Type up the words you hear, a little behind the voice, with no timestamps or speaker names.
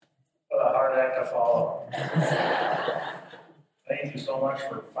act to follow. Thank you so much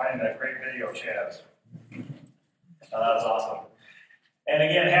for finding that great video, Chaz. That was awesome. And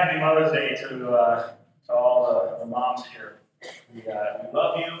again, happy Mother's Day to all the moms here. We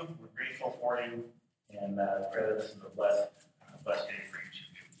love you. We're grateful for you, and pray that this is a blessed day for each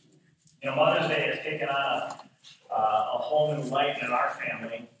of you. You know, Mother's Day has taken on a whole new light in our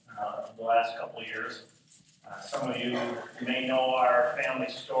family the last couple of years. Some of you may know our family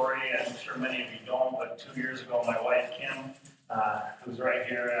story. I'm sure many of you don't, but 2 years ago, my wife, Kim, who's right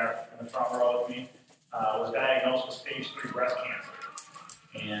here in the front row with me, was diagnosed with stage 3 breast cancer.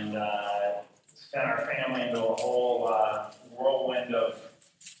 And sent our family into a whole whirlwind of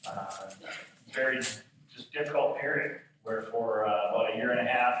very just difficult period, where for about a year and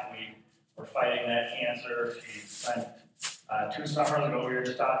a half, we were fighting that cancer. She spent 2 summers ago, we were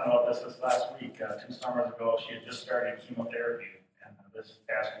just talking about this last week. 2 summers ago, she had just started chemotherapy this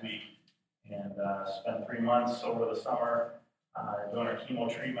past week, and spent 3 months over the summer doing her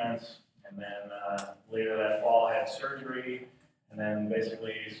chemo treatments, and then later that fall had surgery, and then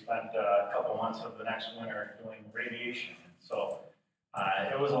basically spent a couple months of the next winter doing radiation. So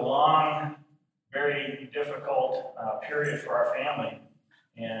it was a long, very difficult period for our family,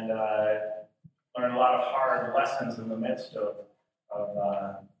 and learned a lot of hard lessons in the midst of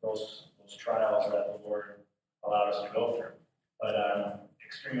those trials that the Lord allowed us to go through. But I'm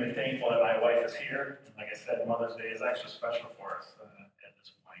extremely thankful that my wife is here. And like I said, Mother's Day is actually special for us at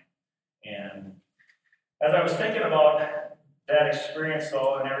this point. And as I was thinking about that experience,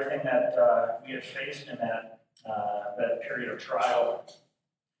 though, and everything that we had faced in that period of trial,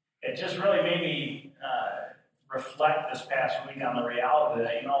 it just really made me reflect this past week on the reality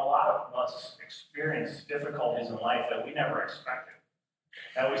that, you know, a lot of us experience difficulties in life that we never expected,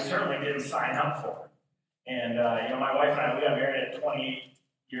 that we certainly didn't sign up for. And, you know, my wife and I, we got married at 28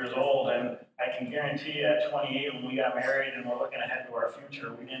 years old, and I can guarantee you at 28, when we got married and we're looking ahead to our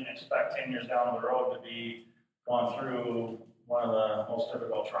future, we didn't expect 10 years down the road to be going through one of the most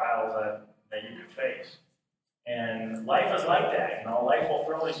difficult trials that you could face. And life is like that, you know, life will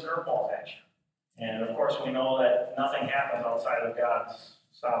throw these curveballs at you. And of course, we know that nothing happens outside of God's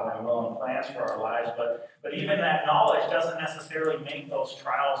sovereign will and plans for our lives, but even that knowledge doesn't necessarily make those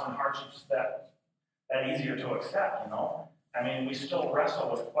trials and hardships that easier to accept, you know. I mean, we still wrestle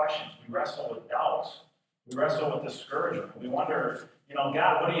with questions. We wrestle with doubts. We wrestle with discouragement. We wonder, you know,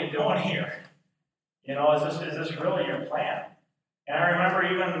 God, what are you doing here? You know, is this really your plan? And I remember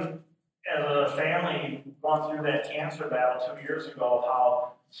even as a family going through that cancer battle 2 years ago,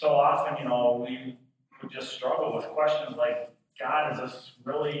 how so often, you know, we would just struggle with questions like, God, is this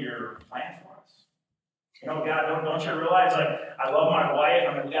really your plan for us? You know, God, don't you realize, like, I love my wife.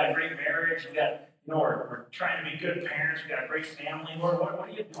 I mean, we got a great marriage. We got, you know, we're trying to be good parents. We got a great family. Lord, what are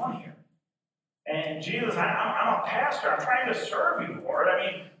you doing here? And Jesus, I'm a pastor. I'm trying to serve you, Lord. I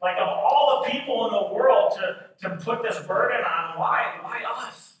mean, like, of all the people in the world to put this burden on, why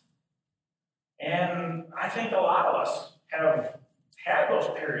us? And I think a lot of us have had those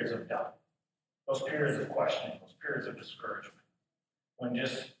periods of doubt, those periods of questioning, those periods of discouragement, when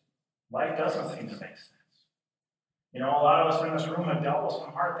just life doesn't seem to make sense. You know, a lot of us in this room have dealt with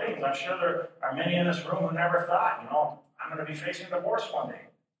some hard things. I'm sure there are many in this room who never thought, you know, I'm going to be facing divorce one day.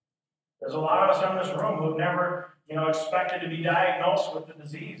 There's a lot of us in this room who've never, you know, expected to be diagnosed with the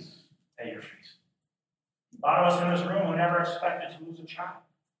disease that you're facing. A lot of us in this room who never expected to lose a child.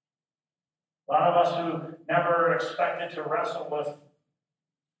 A lot of us who never expected to wrestle with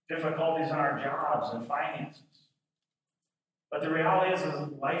difficulties in our jobs and finances. But the reality is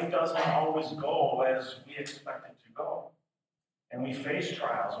life doesn't always go as we expect it to go. And we face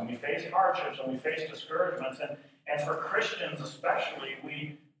trials, and we face hardships, and we face discouragements. And for Christians especially,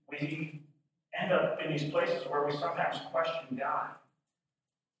 we end up in these places where we sometimes question God.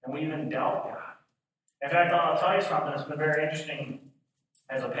 And we even doubt God. In fact, I'll tell you something that's been very interesting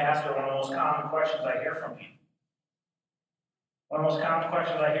as a pastor. One of the most common questions I hear from people. One of the most common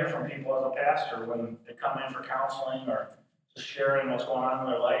questions I hear from people as a pastor when they come in for counseling or just sharing what's going on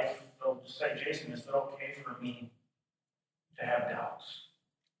in their life, they'll just say, Jason, is it okay for me to have doubts?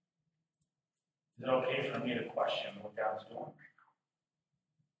 Is it okay for me to question what God's doing right now?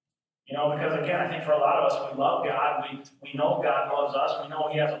 You know, because again, I think for a lot of us, we love God. We know God loves us. We know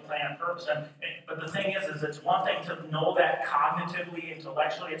He has a plan and purpose. But the thing is it's one thing to know that cognitively,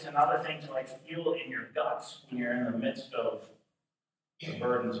 intellectually. It's another thing to, like, feel it in your guts when you're in the midst of the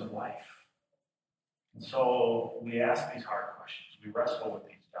burdens of life. And so we ask these hard questions. We wrestle with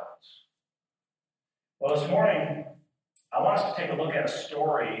these doubts. Well, this morning, I want us to take a look at a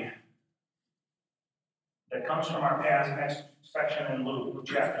story that comes from our next section in Luke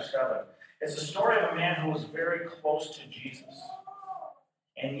chapter 7. It's the story of a man who was very close to Jesus,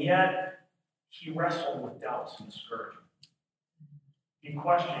 and yet he wrestled with doubts and discouragement. He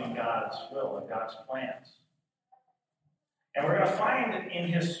questioned God's will and God's plans. And we're going to find in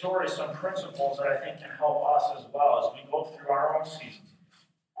his story some principles that I think can help us as well as we go through our own seasons.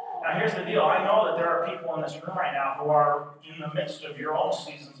 Now, here's the deal. I know that there are people in this room right now who are in the midst of your own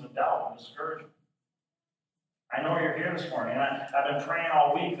seasons of doubt and discouragement. I know you're here this morning, and I've been praying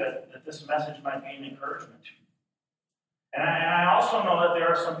all week that this message might be an encouragement to you. And I also know that there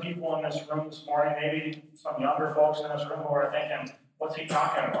are some people in this room this morning, maybe some younger folks in this room who are thinking, what's he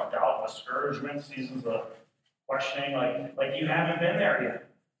talking about? Doubt, discouragement, seasons of questioning, like you haven't been there yet.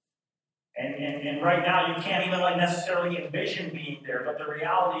 And right now you can't even necessarily envision being there, but the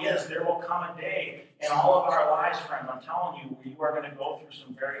reality is there will come a day in all of our lives, friends, I'm telling you, where you are going to go through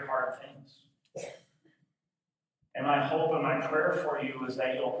some very hard things. And my hope and my prayer for you is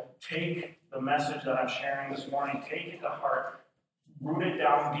that you'll take the message that I'm sharing this morning, take it to heart, root it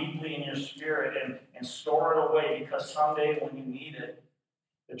down deeply in your spirit, and store it away, because someday when you need it,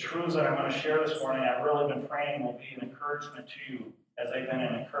 the truths that I'm going to share this morning, I've really been praying will be an encouragement to you, as they've been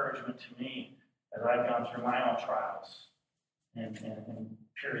an encouragement to me as I've gone through my own trials and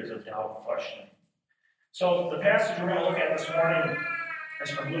periods of doubt and questioning. So the passage we're going to look at this morning is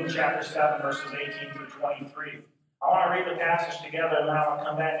from Luke chapter 7, verses 18 through 23. I want to read the passage together, and then I'll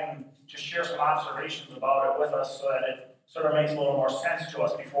come back and just share some observations about it with us so that it sort of makes a little more sense to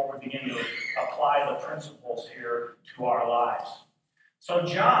us before we begin to apply the principles here to our lives. So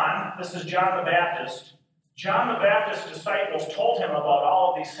John, this is John the Baptist. John the Baptist's disciples told him about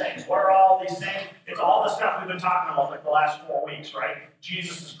all of these things. What are all of these things? It's all the stuff we've been talking about the last 4 weeks, right?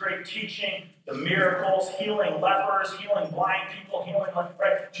 Jesus' great teaching, the miracles, healing lepers, healing blind people,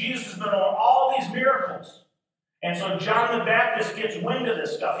 right? Jesus has been doing all these miracles. And so John the Baptist gets wind of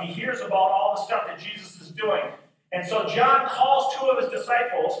this stuff. He hears about all the stuff that Jesus is doing. And so John calls 2 of his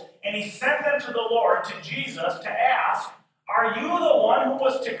disciples, and he sent them to the Lord, to Jesus, to ask, are you the one who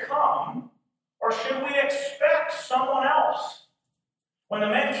was to come, or should we expect someone else? When the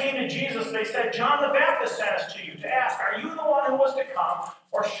men came to Jesus, they said, John the Baptist sent us to you to ask, are you the one who was to come,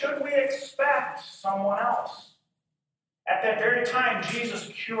 or should we expect someone else? At that very time,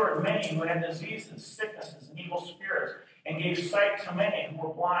 Jesus cured many who had diseases, sicknesses, and evil spirits, and gave sight to many who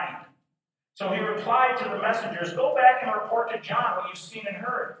were blind. So he replied to the messengers, go back and report to John what you've seen and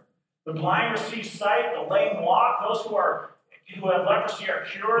heard. The blind receive sight, the lame walk, those who have leprosy are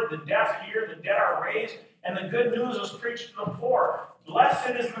cured, the deaf hear, the dead are raised, and the good news is preached to the poor.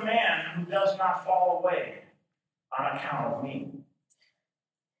 Blessed is the man who does not fall away on account of me.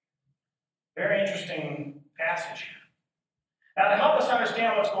 Very interesting passage here. Now, to help us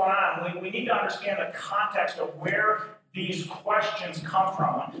understand what's going on, we need to understand the context of where these questions come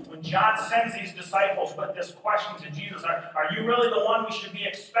from. When John sends these disciples with this question to Jesus, are you really the one we should be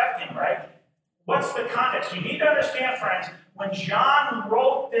expecting, right? What's the context? You need to understand, friends, when John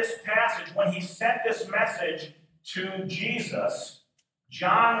wrote this passage, when he sent this message to Jesus,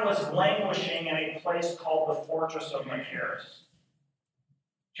 John was languishing in a place called the Fortress of Machaerus.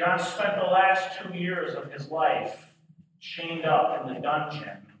 John spent the last 2 years of his life chained up in the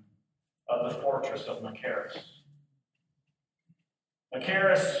dungeon of the Fortress of Machaerus.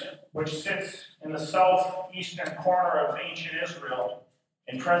 Machaerus, which sits in the southeastern corner of ancient Israel,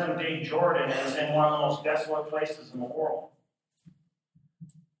 in present-day Jordan, is in one of the most desolate places in the world.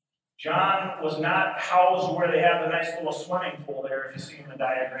 John was not housed where they have the nice little swimming pool there, if you see in the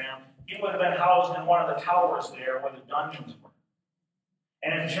diagram. He would have been housed in one of the towers there where the dungeons were.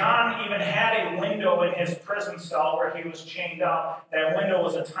 And if John even had a window in his prison cell where he was chained up, that window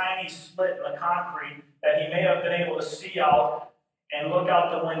was a tiny slit in the concrete that he may have been able to see out and look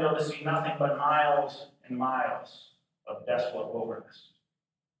out the window to see nothing but miles and miles of desolate wilderness.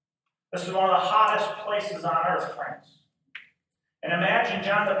 This is one of the hottest places on earth, friends. And imagine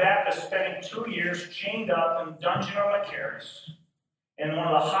John the Baptist spending 2 years chained up in the dungeon of Machaerus, in one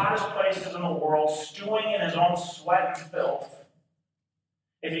of the hottest places in the world, stewing in his own sweat and filth.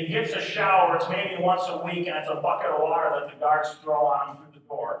 If he gets a shower, it's maybe once a week, and it's a bucket of water that the guards throw on him through the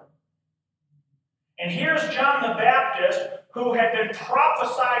door. And here's John the Baptist, who had been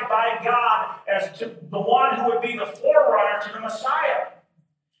prophesied by God as to the one who would be the forerunner to the Messiah.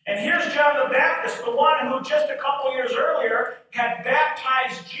 And here's John the Baptist, the one who just a couple years earlier had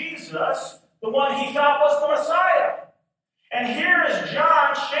baptized Jesus, the one he thought was the Messiah. And here is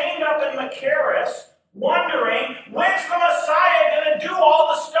John chained up in Machaerus, wondering, when's the Messiah going to do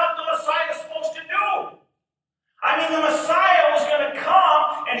all the stuff the Messiah is supposed to do? I mean, the Messiah was going to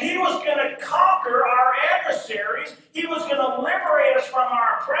come, and he was going to conquer our adversaries. He was going to liberate us from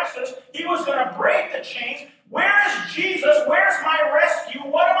our oppressors. resurrects us. He was going to break the chains. Where is Jesus? Where's my rescue?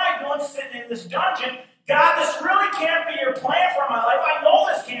 What am I doing sitting in this dungeon? God, this really can't be your plan for my life. I know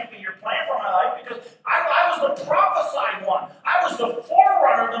this can't be your plan for my life because I was the prophesied one. I was the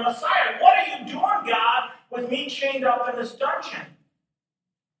forerunner, the Messiah. What are you doing, God, with me chained up in this dungeon?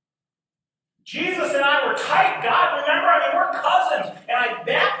 Jesus and I were tight, God. Remember, we're cousins, and I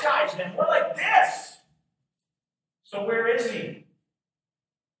baptized him. We're like this. So where is he?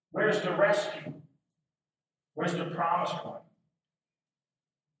 Where's the rescue? Where's the promised one?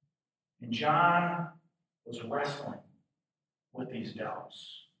 And John was wrestling with these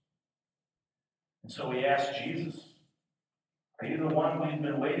doubts. And so he asked Jesus, are you the one we've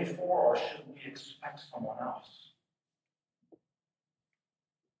been waiting for, or should we expect someone else?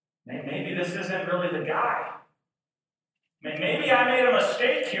 Maybe this isn't really the guy. Maybe I made a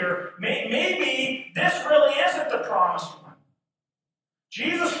mistake here. Maybe this really isn't the promised one.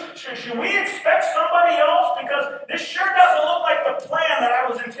 Jesus, should we expect somebody else? Because this sure doesn't look like the plan that I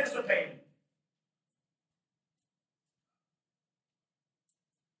was anticipating.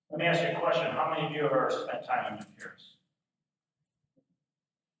 Let me ask you a question. How many of you have ever spent time in Macheras?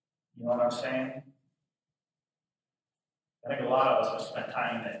 You know what I'm saying? I think a lot of us have spent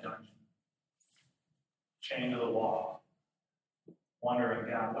time in that dungeon, chained to the wall,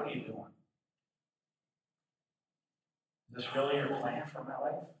 wondering, God, what are you doing? Is this really your plan for my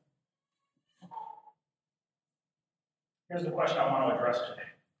life? Here's the question I want to address today.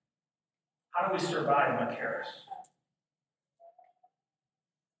 How do we survive Macheras?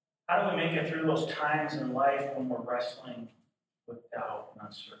 How do we make it through those times in life when we're wrestling with doubt and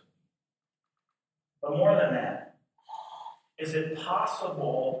uncertainty? But more than that, is it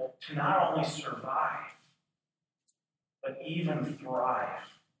possible to not only survive, but even thrive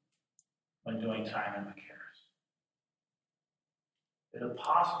when doing time in Macheras? Is it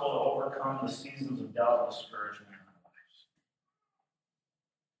possible to overcome the seasons of doubt and discouragement in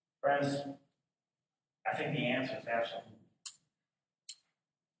our lives? Friends, I think the answer is absolutely.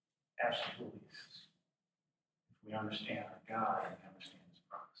 Absolutely. If we understand our God and we understand his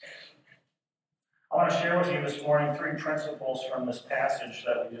promises. I want to share with you this morning 3 principles from this passage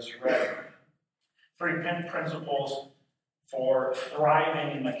that we just read. 3 principles for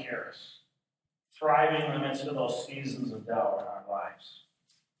thriving in Macheras. Thriving in the midst of those seasons of doubt in our lives.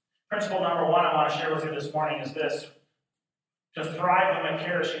 Principle number 1 I want to share with you this morning is this. To thrive in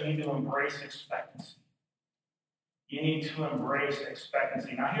Macheras, you need to embrace expectancy. You need to embrace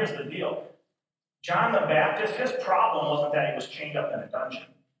expectancy. Now, here's the deal. John the Baptist, his problem wasn't that he was chained up in a dungeon.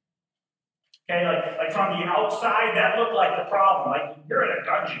 Okay, like from the outside, that looked like the problem. Like, you're in a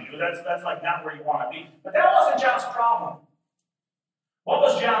dungeon, dude. That's like not where you want to be. But that wasn't John's problem. What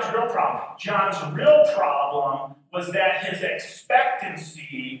was John's real problem? John's real problem was that his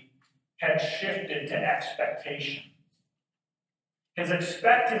expectancy had shifted to expectation. His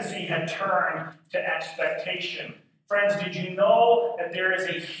expectancy had turned to expectation. Friends, did you know that there is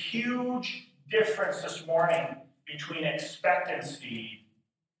a huge difference this morning between expectancy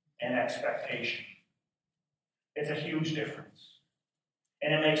and expectation? It's a huge difference.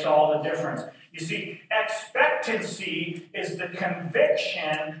 And it makes all the difference. You see, expectancy is the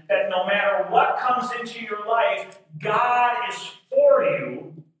conviction that no matter what comes into your life, God is for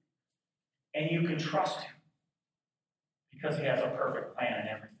you and you can trust him because he has a perfect plan in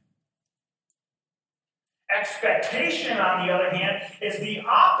everything. Expectation, on the other hand, is the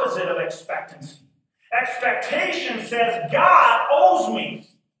opposite of expectancy. Expectation says, God owes me.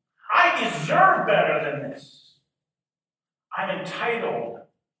 I deserve better than this. I'm entitled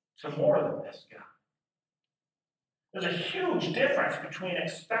to more than this, God. There's a huge difference between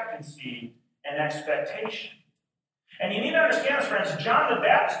expectancy and expectation. And you need to understand this, friends. John the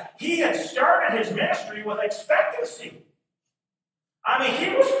Baptist, he had started his ministry with expectancy. He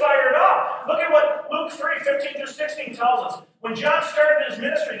was fired up. Look at what Luke 3:15-16 tells us. When John started his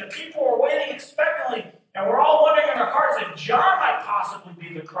ministry, the people were waiting expectantly, and we're all wondering in their hearts if John might possibly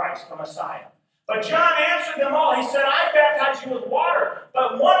be the Christ, the Messiah. But John answered them all. He said, I baptize you with water,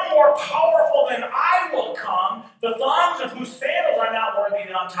 but one more powerful than I will come, the thongs of whose sandals I'm not worthy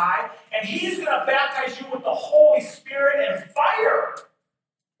to untie, and he's going to baptize you with the Holy Spirit and fire.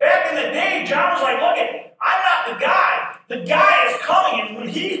 Back in the day, John was like, look, I'm not the guy. The guy is coming, and when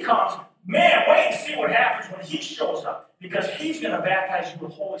he comes, man, wait and see what happens when he shows up, because he's going to baptize you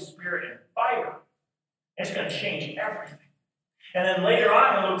with Holy Spirit and fire. It's going to change everything. And then later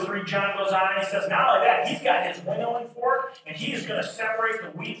on in Luke 3, John goes on and he says, not only that, he's got his winnowing fork, and he's going to separate the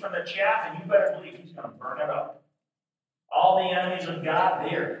wheat from the chaff, and you better believe he's going to burn it up. All the enemies of God,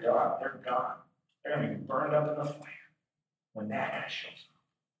 they're done. They're gone. They're going to be burned up in the fire when that guy shows up.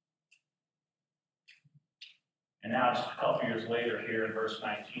 And now, just a couple years later, here in verse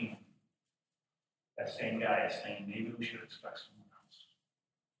 19, that same guy is saying, maybe we should expect someone else.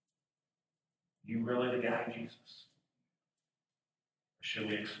 You really the guy, Jesus? Or should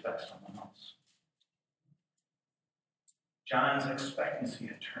we expect someone else? John's expectancy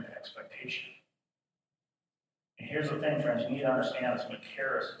had turned to expectation. And here's the thing, friends, you need to understand this.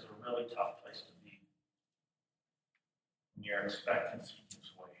 Machaerus is a really tough place to be. When your expectancy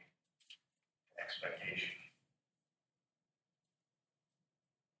gives way to expectation.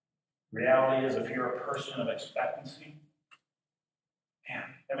 Reality is, if you're a person of expectancy, man,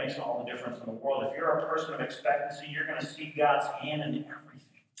 that makes all the difference in the world. If you're a person of expectancy, you're going to see God's hand in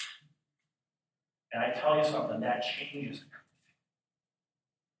everything. And I tell you something, that changes everything.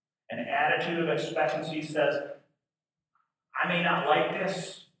 An attitude of expectancy says, I may not like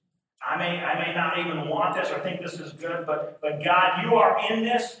this. I may not even want this or think this is good, but God, you are in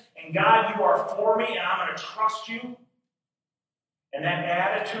this, and God, you are for me, and I'm going to trust you. And that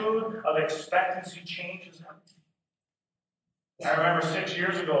attitude of expectancy changes everything. I remember 6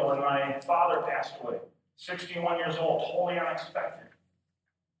 years ago when my father passed away, 61 years old, totally unexpected.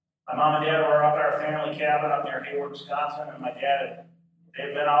 My mom and dad were up at our family cabin up near Hayward, Wisconsin, and my dad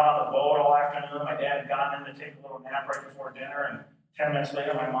they'd been out on the boat all afternoon. My dad had gotten in to take a little nap right before dinner, and 10 minutes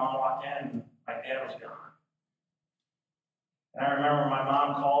later, my mom walked in, and my dad was gone. And I remember my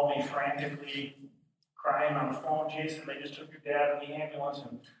mom called me frantically, crying on the phone, Jason, they just took your dad in the ambulance,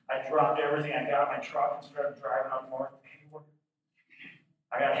 and I dropped everything. I got my truck and started driving up north to Hayward.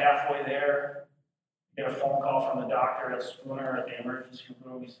 I got halfway there, get a phone call from the doctor at Spooner at the emergency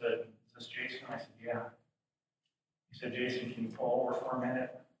room. He said, is this Jason? I said, yeah. He said, Jason, can you pull over for a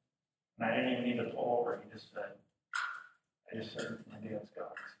minute? And I didn't even need to pull over. He just said, I just heard my dad's gone.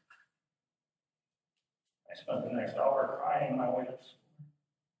 I spent the next hour crying my way to school.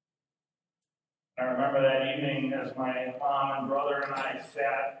 I remember that evening as my mom and brother and I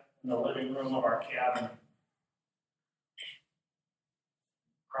sat in the living room of our cabin,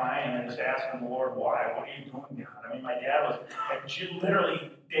 crying and just asking the Lord, why? What are you doing, God? I mean, my dad was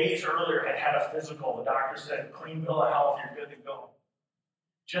literally days earlier had a physical. The doctor said, clean bill of health, you're good to go.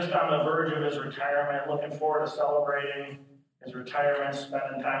 Just on the verge of his retirement, looking forward to celebrating his retirement,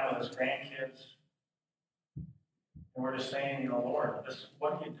 spending time with his grandkids. And we're just saying, Lord,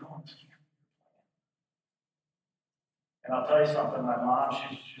 what are you doing? This can't be your plan. And I'll tell you something, my mom,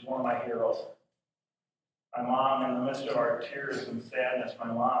 she's one of my heroes. My mom, in the midst of our tears and sadness,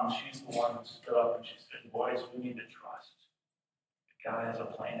 my mom, she's the one who stood up and she said, boys, we need to trust that God has a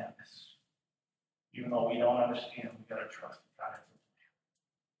plan in this. Even though we don't understand, we've got to trust that God has a plan.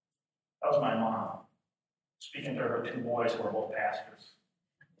 That was my mom, speaking to her two boys who are both pastors.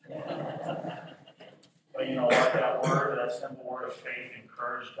 But you know what? That simple word of faith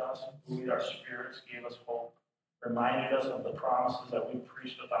encouraged us, buoyed our spirits, gave us hope, reminded us of the promises that we've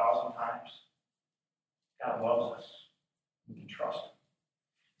preached 1,000 times. God loves us. We can trust him.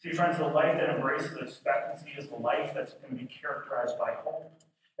 See, friends, the life that embraces expectancy is the life that's going to be characterized by hope.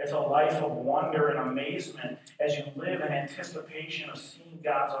 It's a life of wonder and amazement as you live in anticipation of seeing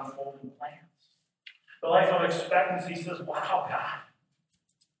God's unfolding plans. The life of expectancy says, wow, God,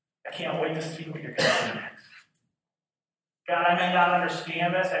 I can't wait to see what you're going to do next. God, I may not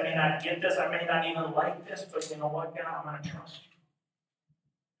understand this. I may not get this. I may not even like this. But you know what, God? I'm going to trust you.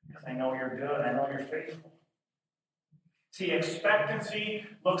 Because I know you're good. I know you're faithful. See, expectancy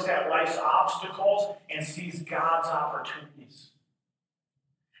looks at life's obstacles and sees God's opportunities.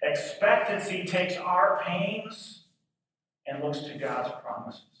 Expectancy takes our pains and looks to God's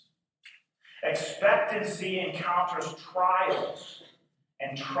promises. Expectancy encounters trials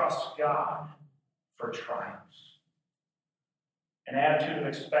and trusts God for triumphs. An attitude of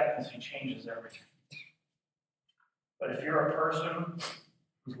expectancy changes everything. But if you're a person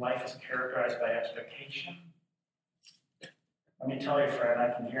whose life is characterized by expectation, let me tell you, friend,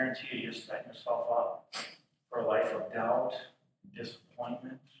 I can guarantee you, you're setting yourself up for a life of doubt,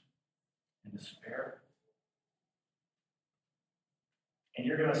 disappointment, and despair. And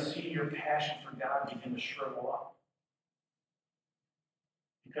you're going to see your passion for God begin to shrivel up.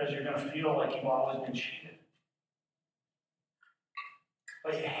 Because you're going to feel like you've always been cheated.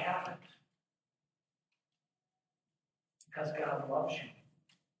 But you haven't. Because God loves you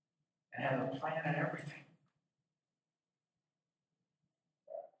and has a plan in everything.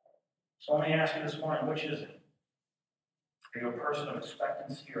 So let me ask you this morning, which is it? Are you a person of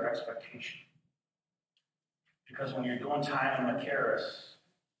expectancy or expectation? Because when you're doing time in Machaerus,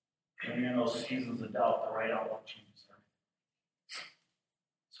 when you're in those seasons of doubt, the right outlook changes everything.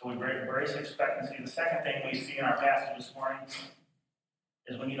 So we embrace expectancy. The second thing we see in our passage this morning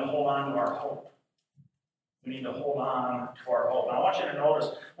is we need to hold on to our hope. We need to hold on to our hope. And I want you to notice,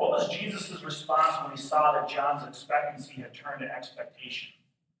 what was Jesus' response when he saw that John's expectancy had turned to expectation?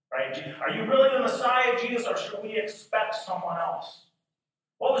 Right? Are you really the Messiah, Jesus, or should we expect someone else?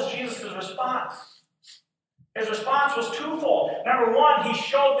 What was Jesus' response? His response was twofold. Number one, he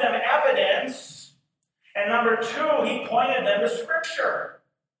showed them evidence. And number two, he pointed them to Scripture.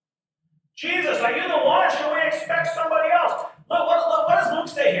 Jesus, are you the one, or should we expect somebody else? Look, what does Luke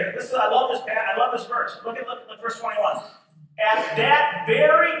say here? I love this verse. Look at verse 21. At that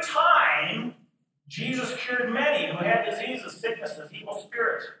very time, Jesus cured many who had diseases, sicknesses, evil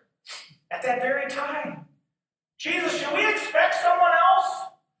spirits. At that very time. Jesus, should we expect someone else?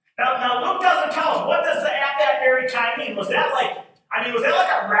 Now Luke doesn't tell us, what does the at that very time mean? Was that like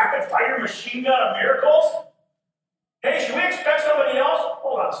a rapid fire machine gun of miracles? Hey, should we expect somebody else?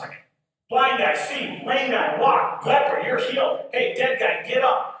 Hold on a second. Blind guy, see. Lame guy, walk. Leper, you're healed. Hey, dead guy, get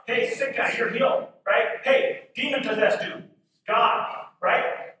up. Hey, sick guy, you're healed. Right? Hey, demon-possessed dude, God. Right?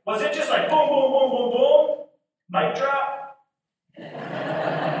 Was it just like boom, boom, boom, boom, boom? Mic drop?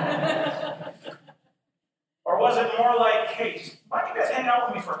 Or was it more like, hey, why don't you guys hang out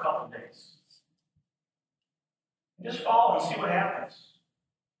with me for a couple of days? And just follow and see what happens.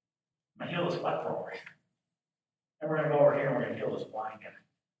 I'm going to heal this leper over here. And we're going to go over here and we're going to heal this blind guy.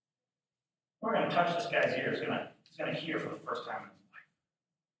 We're going to touch this guy's ear. He's going to hear for the first time in his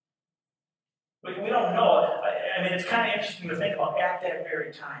life. We don't know. I mean, it's kind of interesting to think about at that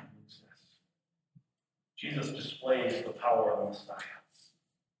very time. Jesus displays the power of the Messiah.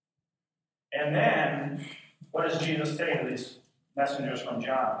 And then, what does Jesus say to these messengers from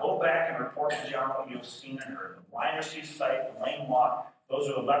John? Go back and report to John what you have seen and heard. The blind receive sight, the lame walk, those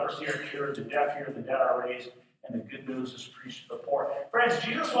who have leprosy are cured, the deaf hear, the dead are raised, and the good news is preached to the poor. Friends,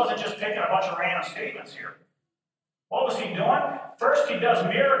 Jesus wasn't just picking a bunch of random statements here. What was he doing? First, he does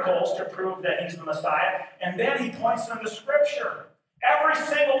miracles to prove that he's the Messiah, and then he points them to Scripture. Every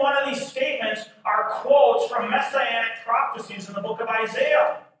single one of these statements are quotes from messianic prophecies in the book of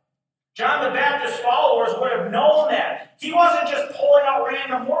Isaiah. John the Baptist's followers would have known that. He wasn't just pulling out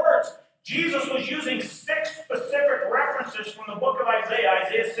random words. Jesus was using 6 specific references from the book of Isaiah,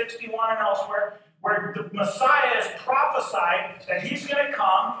 Isaiah 61 and elsewhere, where the Messiah is prophesied that he's going to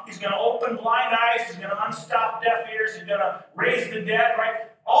come, he's going to open blind eyes, he's going to unstop deaf ears, he's going to raise the dead,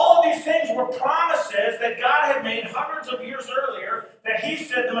 right? All of these things were promises that God had made hundreds of years earlier that he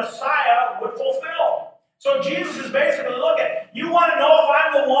said the Messiah would fulfill. So Jesus is basically, look at, you want to know if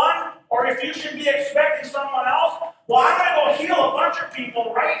I'm the one or if you should be expecting someone else? Well, I'm going to go heal a bunch of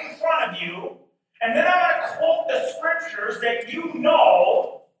people right in front of you, and then I'm going to quote the Scriptures that you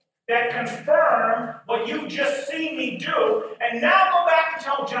know that confirm what you've just seen me do, and now go back and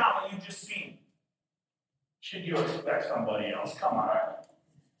tell John what you've just seen. Should you expect somebody else? Come on.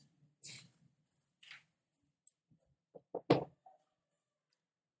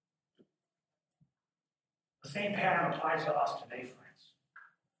 The same pattern applies to us today, friends.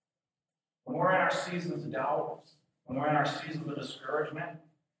 When we're in our seasons of doubt, when we're in our seasons of discouragement,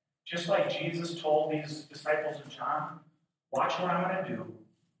 just like Jesus told these disciples of John, watch what I'm going to do,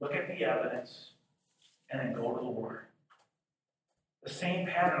 look at the evidence, and then go to the Word. The same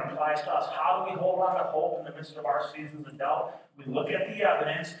pattern applies to us. How do we hold on to hope in the midst of our seasons of doubt? We look at the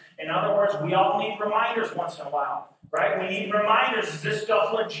evidence. In other words, we all need reminders once in a while, right? We need reminders. Is this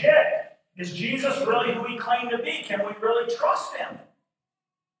stuff legit? Is Jesus really who he claimed to be? Can we really trust him?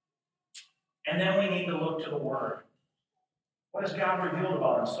 And then we need to look to the Word. What has God revealed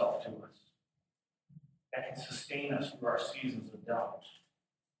about himself to us that can sustain us through our seasons of doubt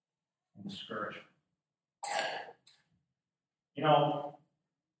and discouragement? You know,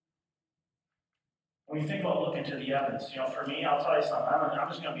 when you think about looking to the evidence, for me, I'll tell you something. I'm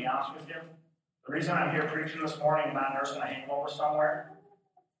just going to be honest with you. The reason I'm here preaching this morning and not nursing a hangover somewhere,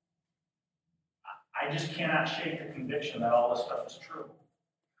 I just cannot shake the conviction that all this stuff is true.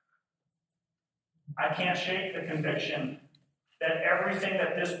 I can't shake the conviction that everything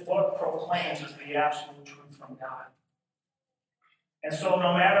that this book proclaims is the absolute truth from God. And so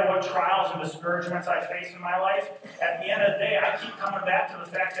no matter what trials and discouragements I face in my life, at the end of the day, I keep coming back to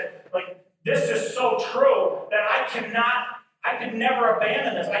the fact that, this is so true that I could never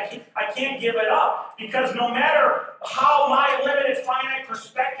abandon this. I can't give it up. Because no matter how my limited, finite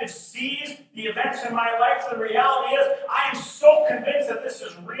perspective sees the events in my life, the reality is I am so convinced that this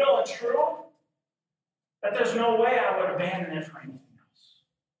is real and true that there's no way I would abandon it for anything else.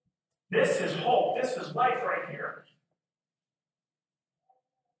 This is hope. This is life right here.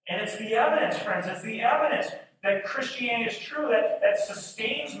 And it's the evidence, friends. It's the evidence that Christianity is true that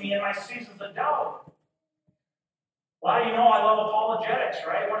sustains me in my seasons of doubt. A lot of you know I love apologetics,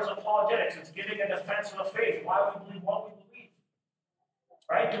 right? What is apologetics? It's giving a defense of the faith. Why we believe what we believe.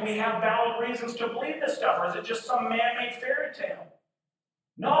 Right? Do we have valid reasons to believe this stuff, or is it just some man-made fairy tale?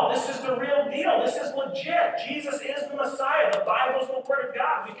 No, this is the real deal. This is legit. Jesus is the Messiah. The Bible is the Word of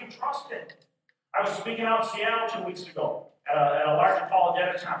God. We can trust it. I was speaking out in Seattle 2 weeks ago at a large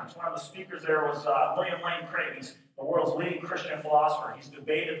apologetics conference. One of the speakers there was William Lane Craig. He's the world's leading Christian philosopher. He's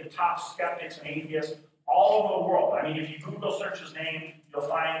debated the top skeptics and atheists all over the world. I mean, if you Google search his name, you'll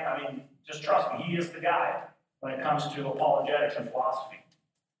find, just trust me, he is the guy when it comes to apologetics and philosophy.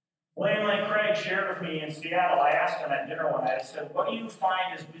 William Lane Craig shared with me in Seattle. I asked him at dinner one night, I said, what do you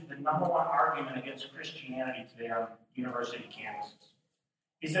find is the number one argument against Christianity today on university campuses?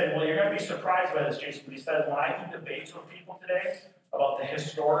 He said, well, you're going to be surprised by this, Jason, but he said, when I do debates with people today about the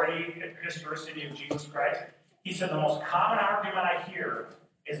historicity of Jesus Christ, he said the most common argument I hear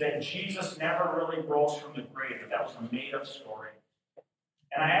is that Jesus never really rose from the grave, that was a made-up story.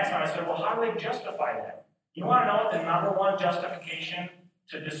 And I asked him, I said, well, how do they justify that? You want to know what the number one justification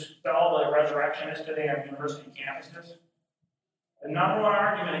to dispel the resurrection is today on university campuses? The number one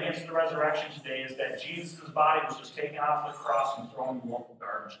argument against the resurrection today is that Jesus' body was just taken off the cross and thrown in the local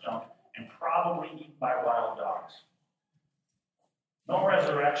garbage dump and probably eaten by wild dogs. No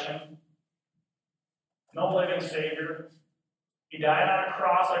resurrection. No living Savior. He died on a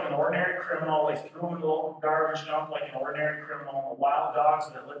cross like an ordinary criminal. They threw him in the local garbage dump like an ordinary criminal. The wild dogs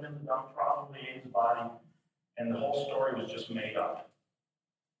that lived in the dump probably ate his body, and the whole story was just made up.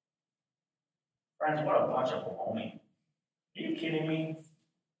 Friends, what a bunch of baloney. Are you kidding me?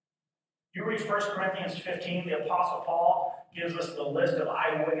 You read 1 Corinthians 15, the Apostle Paul gives us the list of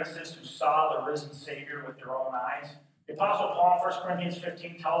eyewitnesses who saw the risen Savior with their own eyes. The Apostle Paul in 1 Corinthians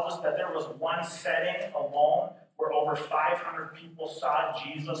 15 tells us that there was one setting alone where over 500 people saw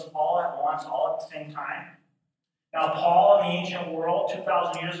Jesus all at once, all at the same time. Now, Paul in the ancient world,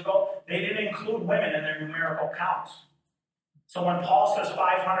 2,000 years ago, they didn't include women in their numerical counts. So when Paul says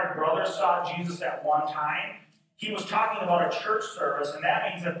 500 brothers saw Jesus at one time, he was talking about a church service, and that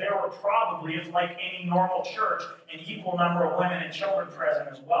means that there were probably, like any normal church, an equal number of women and children present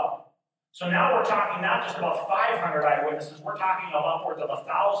as well. So now we're talking not just about 500 eyewitnesses, we're talking of upwards of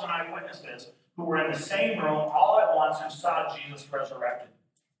 1,000 eyewitnesses who were in the same room all at once and saw Jesus resurrected.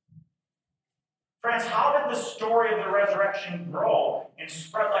 Friends, how did the story of the resurrection grow and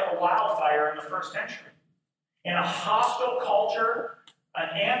spread like a wildfire in the first century? In a hostile culture, an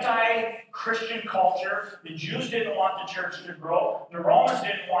anti-Christian culture, the Jews didn't want the church to grow. The Romans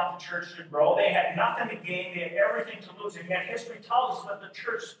didn't want the church to grow. They had nothing to gain. They had everything to lose. And yet history tells us that the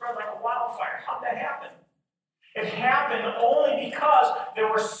church spread like a wildfire. How did that happen? It happened only because there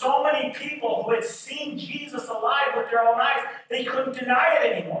were so many people who had seen Jesus alive with their own eyes, they couldn't deny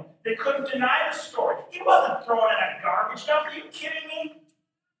it anymore. They couldn't deny the story. He wasn't thrown in a garbage dump. Are you kidding me?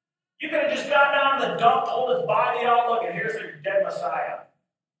 You could have just gone down to the dump, pulled his body out, look, and here's your dead Messiah.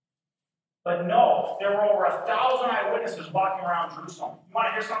 But no, there were over 1,000 eyewitnesses walking around Jerusalem. You want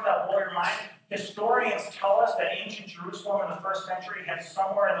to hear something that will blow your mind? Historians tell us that ancient Jerusalem in the first century had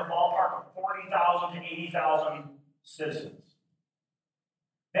somewhere in the ballpark of 40,000 to 80,000 citizens.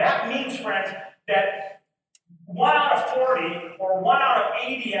 That means, friends, that 1 out of 40 or 1 out of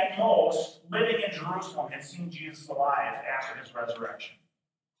 80 at most living in Jerusalem had seen Jesus alive after his resurrection.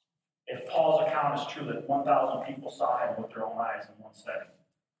 If Paul's account is true that 1,000 people saw him with their own eyes in one setting.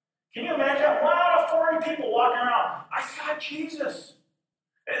 Can you imagine that? 1 out of 40 people walking around. I saw Jesus.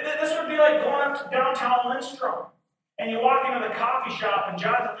 This would be like going up to downtown Lindstrom. And you walk into the coffee shop, and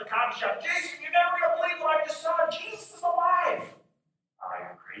John's at the coffee shop. Jason, you're never going to believe what I just saw. Jesus is alive. Oh,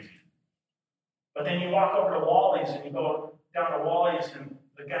 you're crazy. But then you walk over to Wally's, and you go down to Wally's, and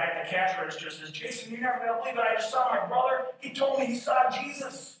the guy at the cash register says, Jason, you're never going to believe it. I just saw my brother. He told me he saw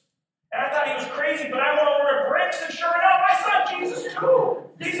Jesus. And I thought he was crazy, but I went over to Brink's, and sure enough, I saw Jesus too.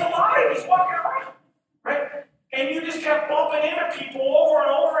 He's alive. He's walking around. Right? And you just kept bumping into people over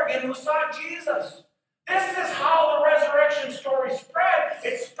and over again who saw Jesus. This is how the resurrection story spread.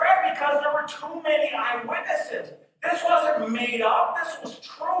 It spread because there were too many eyewitnesses. This wasn't made up. This was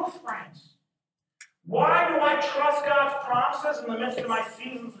truth, friends. Why do I trust God's promises in the midst of my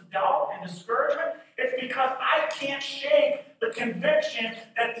seasons of doubt and discouragement? It's because I can't shake the conviction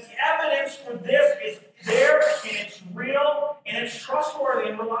that the evidence for this is there and it's real and it's trustworthy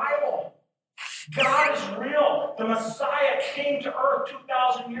and reliable. God is real. The Messiah came to earth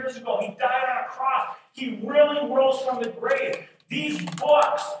 2,000 years ago. He died on a cross. He really rose from the grave. These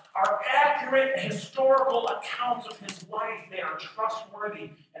books are accurate historical accounts of his life. They are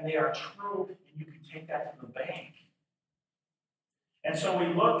trustworthy and they are true, and you can take that to the bank. And so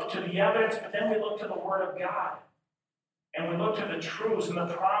we look to the evidence, but then we look to the Word of God. and we look to the truths and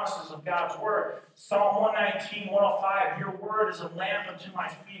the promises of God's word. Psalm 119, 105, your word is a lamp unto my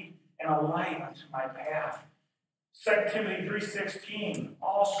feet and a light unto my path. 2 Timothy 3:16,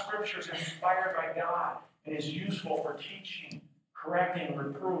 all scripture is inspired by God and is useful for teaching, correcting,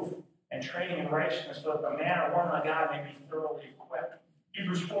 reproof, and training in righteousness, so that the man or woman of God may be thoroughly equipped.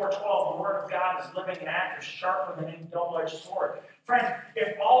 Hebrews 4:12, the word of God is living and active, sharper than any double-edged sword. Friends,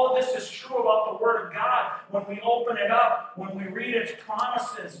 if all of this is true about the word of God, when we open it up, when we read its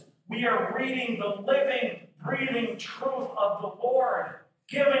promises, we are reading the living, breathing truth of the Lord,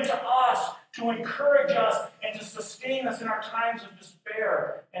 given to us to encourage us and to sustain us in our times of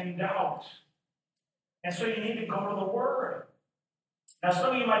despair and doubt. And so you need to go to the Word. Now,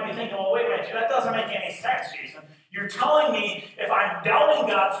 some of you might be thinking, well, wait a minute, that doesn't make any sense, Jason. You're telling me if I'm doubting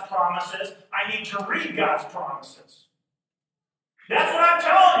God's promises, I need to read God's promises. That's what I'm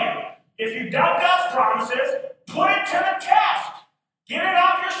telling you. If you doubt God's promises, put it to the test. Get it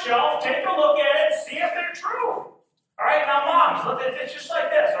off your shelf, take a look at it, see if they're true. All right, now, moms, look, it's just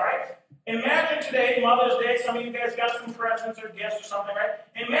like this, all right? Imagine today, Mother's Day, some of you guys got some presents or gifts or something, right?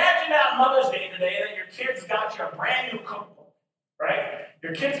 Imagine that Mother's Day today that your kids got you a brand new cookbook, right?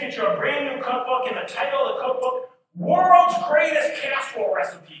 Your kids get you a brand new cookbook, and the title of the cookbook, World's Greatest Casserole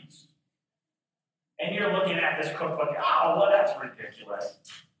Recipes. And you're looking at this cookbook, oh, well, that's ridiculous.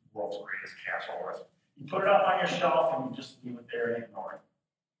 World's Greatest Casserole Recipe. You put it up on your shelf, and you just leave it there and ignore it.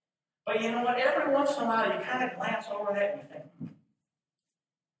 But you know what? Every once in a while, you kind of glance over that and you think,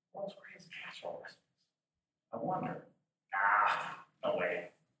 World's Greatest Casserole Recipes. I wonder. No way.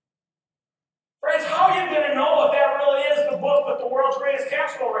 Friends, how are you going to know if that really is the book with the world's greatest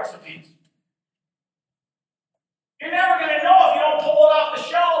casserole recipes? You're never going to know if you don't pull it off the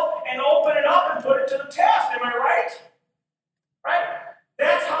shelf and open it up and put it to the test. Am I right? Right?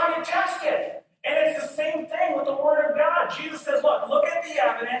 That's how you test it. And it's the same thing with the Word of God. Jesus says, look at the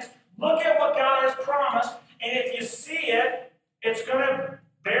evidence. Look at what God has promised. And if you see it, it's going to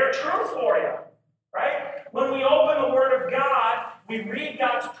bear truth for you. Right? When we open the Word of God, we read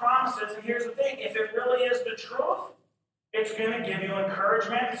God's promises. And here's the thing. If it really is the truth, it's going to give you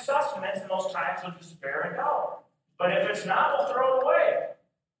encouragement and sustenance in those times of despair and doubt. But if it's not, we'll throw it away.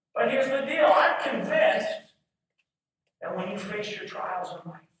 But here's the deal. I'm convinced that when you face your trials in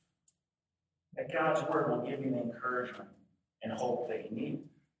life, that God's Word will give you the encouragement and hope that you need.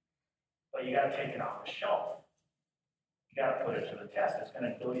 But you got to take it off the shelf. You got to put it to the test. It's going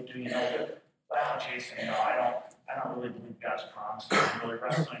to do you no good. Wow, Jason, I don't really believe God's promises. I'm really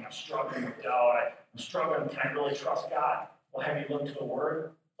wrestling. I'm struggling with doubt. I'm struggling. Can I really trust God? Well, have you looked to the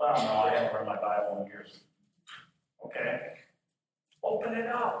Word? Well, no, I haven't read my Bible in years. Okay? Open it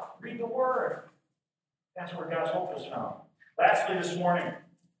up. Read the Word. That's where God's hope is found. Lastly, this morning,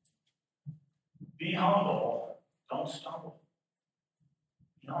 be humble. Don't stumble.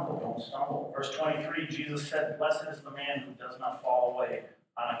 Be humble. Don't stumble. Verse 23, Jesus said, "Blessed is the man who does not fall away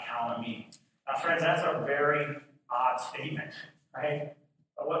on account of me." Now, friends, that's a very odd statement, right?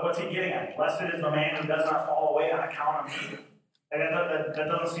 What's he getting at? Blessed is the man who does not fall away on account of me. And that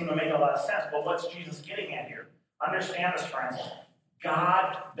doesn't seem to make a lot of sense. But what's Jesus getting at here? Understand this, friends.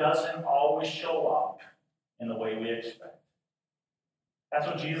 God doesn't always show up in the way we expect. That's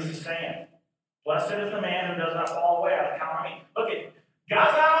what Jesus is saying. Blessed is the man who does not fall away on account of me. Look at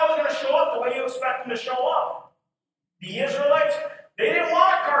God's not always going to show up the way you expect him to show up. The Israelites, they didn't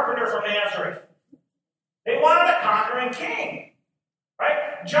want a carpenter from Nazareth. They wanted a conquering king.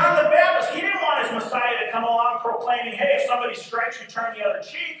 Right? John the Baptist, he didn't want his Messiah to come along proclaiming, hey, if somebody strikes you, turn the other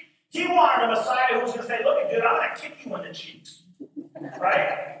cheek. He wanted a Messiah who was going to say, look, dude, I'm going to kick you in the cheeks.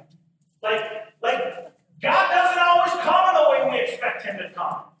 Right? Like God doesn't always come in the way we expect him to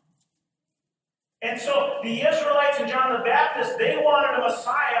come. And so the Israelites and John the Baptist, they wanted a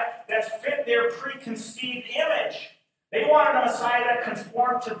Messiah that fit their preconceived image. They wanted a Messiah that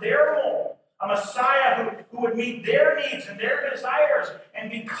conformed to their mold. A Messiah who would meet their needs and their desires. And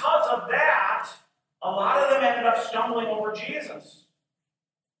because of that, a lot of them ended up stumbling over Jesus.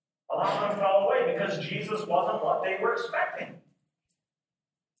 A lot of them fell away because Jesus wasn't what they were expecting.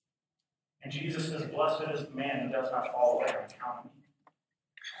 And Jesus says, blessed is the man who does not fall away on account of me.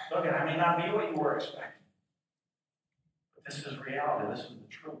 Look, I may not be what you were expecting. But this is reality. This is the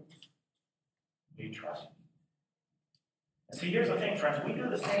truth. Do you trust me? And see, here's the thing, friends. We do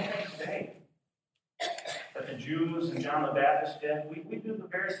the same thing today that the Jews and John the Baptist did. We do the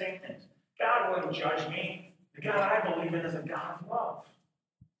very same things. God wouldn't judge me. The God I believe in is a God of love.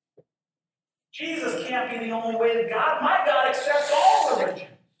 Jesus can't be the only way to God. My God accepts all religions.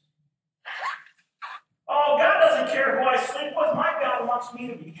 Oh, God doesn't care who I sleep with. My God wants me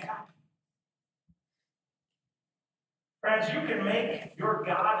to be happy. Friends, you can make your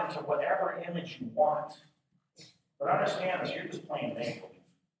God into whatever image you want. But understand this, you're just playing make-believe.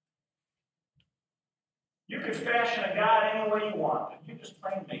 You can fashion a God any way you want, but you're just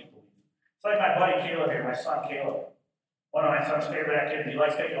playing make-believe. It's like my buddy Caleb here, my son Caleb. One of my son's favorite activities, he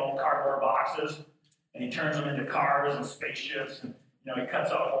likes taking old cardboard boxes, and he turns them into cars and spaceships, and he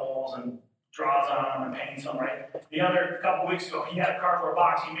cuts out holes and draws on them and paints them, right? The other couple weeks ago, he had a cardboard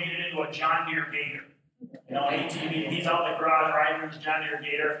box, he made it into a John Deere Gator. An ATV, and he's out in the garage riding his John Deere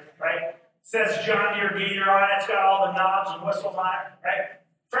Gator, right? It says John Deere Gator on it, it's got all the knobs and whistles on it, right?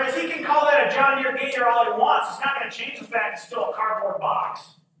 Friends, he can call that a John Deere Gator all he wants. It's not going to change the fact it's still a cardboard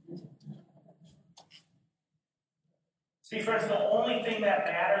box. See, friends, the only thing that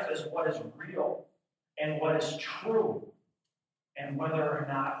matters is what is real and what is true, and whether or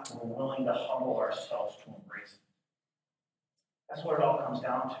not we're willing to humble ourselves to embrace it. That's what it all comes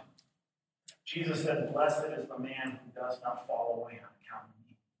down to. Jesus said, "Blessed is the man who does not fall away on account of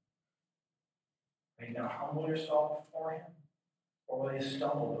me." Are you going to humble yourself before him, or will you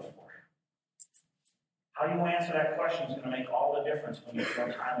stumble before him? How you answer that question is going to make all the difference when you're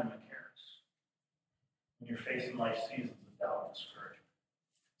doing time in the cares, when you're facing life seasons of doubt and discouragement.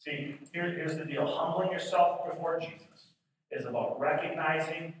 See, here's the deal. Humbling yourself before Jesus is about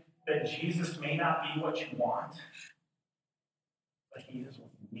recognizing that Jesus may not be what you want, but he is what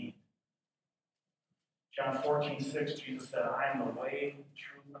you need. John 14:6, Jesus said, "I am the way, the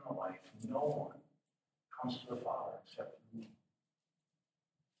truth, and the life. No one comes to the Father except through me."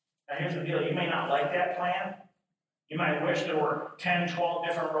 Now here's the deal. You may not like that plan. You might wish there were 10, 12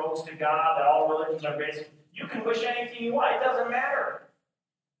 different roads to God, that all religions are based. You can wish anything you want. It doesn't matter.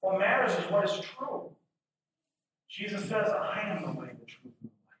 What matters is what is true. Jesus says, "I am the way, the truth,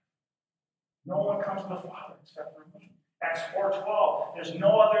 and the life. No one comes to the Father except through me." Acts 4:12, there's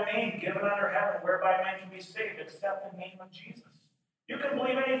no other name given under heaven whereby men can be saved except the name of Jesus. You can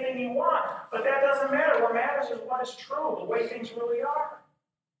believe anything you want, but that doesn't matter. What matters is what is true, the way things really are.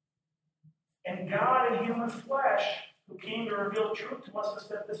 And God in human flesh, who came to reveal the truth to us, has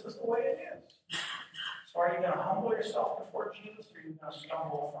said this is the way it is. So are you going to humble yourself before Jesus, or are you going to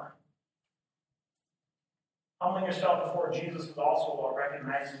stumble over him? Humbling yourself before Jesus is also about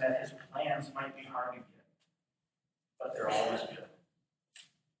recognizing that his plans might be hard to get, but they're always good.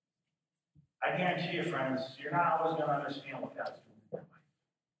 I guarantee you, friends, you're not always going to understand what God's doing in your life.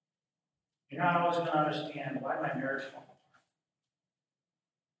 You're not always going to understand why my marriage fell apart.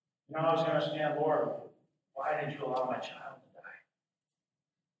 You're not always going to understand, Lord, why did you allow my child to die?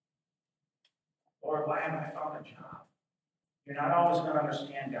 Lord, why haven't I found a job? You're not always going to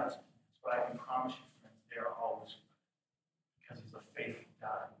understand God's plans, but I can promise you, friends, they are always good, because he's a faithful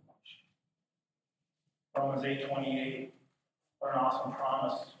God who loves you. Romans 8:28, what an awesome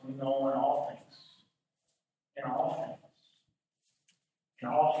promise. We know in all things,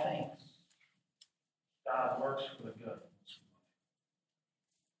 God works for the good.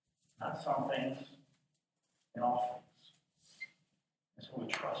 Not some things, in all things. And so we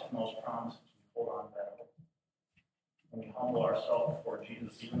trust in those promises. We hold on to that hope. And we humble ourselves before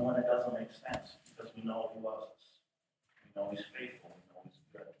Jesus, even when it doesn't make sense, because we know he loves us. We know he's faithful. We know he's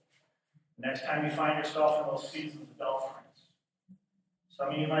good. Next time you find yourself in those seasons of doubt, friends, some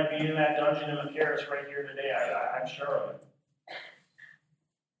of you might be in that dungeon of Icarus right here today. I'm sure of it.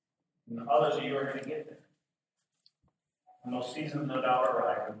 And others of you are going to get there. When those seasons of doubt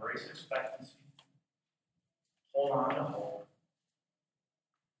arrive, embrace expectancy, hold on to hope,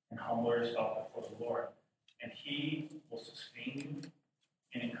 and humble yourself before the Lord. And he will sustain you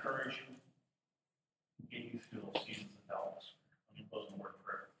and encourage you and get you through those seasons of doubt. Let me close in a word of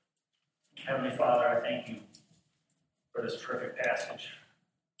prayer. Heavenly Father, I thank you for this terrific passage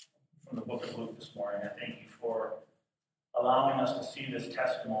from the book of Luke this morning. I thank you for allowing us to see this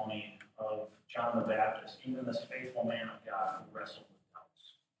testimony of John the Baptist, even this faithful man of God who wrestled with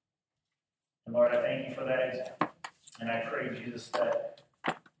doubts. And Lord, I thank you for that example. And I pray, Jesus, that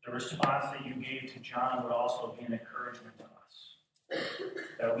the response that you gave to John would also be an encouragement to us.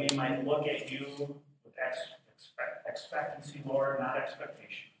 That we might look at you with expectancy, Lord, not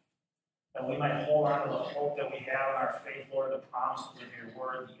expectation. That we might hold on to the hope that we have in our faith, Lord, the promises of your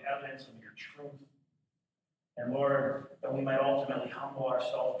word, the evidence of your truth. And Lord, that we might ultimately humble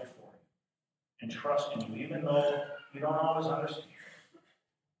ourselves before you and trust in you, even though we don't always understand.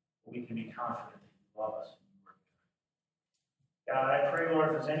 But we can be confident that you love us and you are good. God, I pray,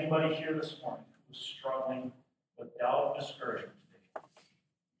 Lord, if there's anybody here this morning who's struggling with doubt and discouragement today,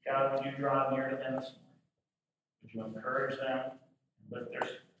 God, would you draw near to them this morning? Would you encourage them and lift their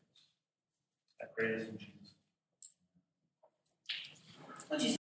spirits? I pray this in Jesus' name.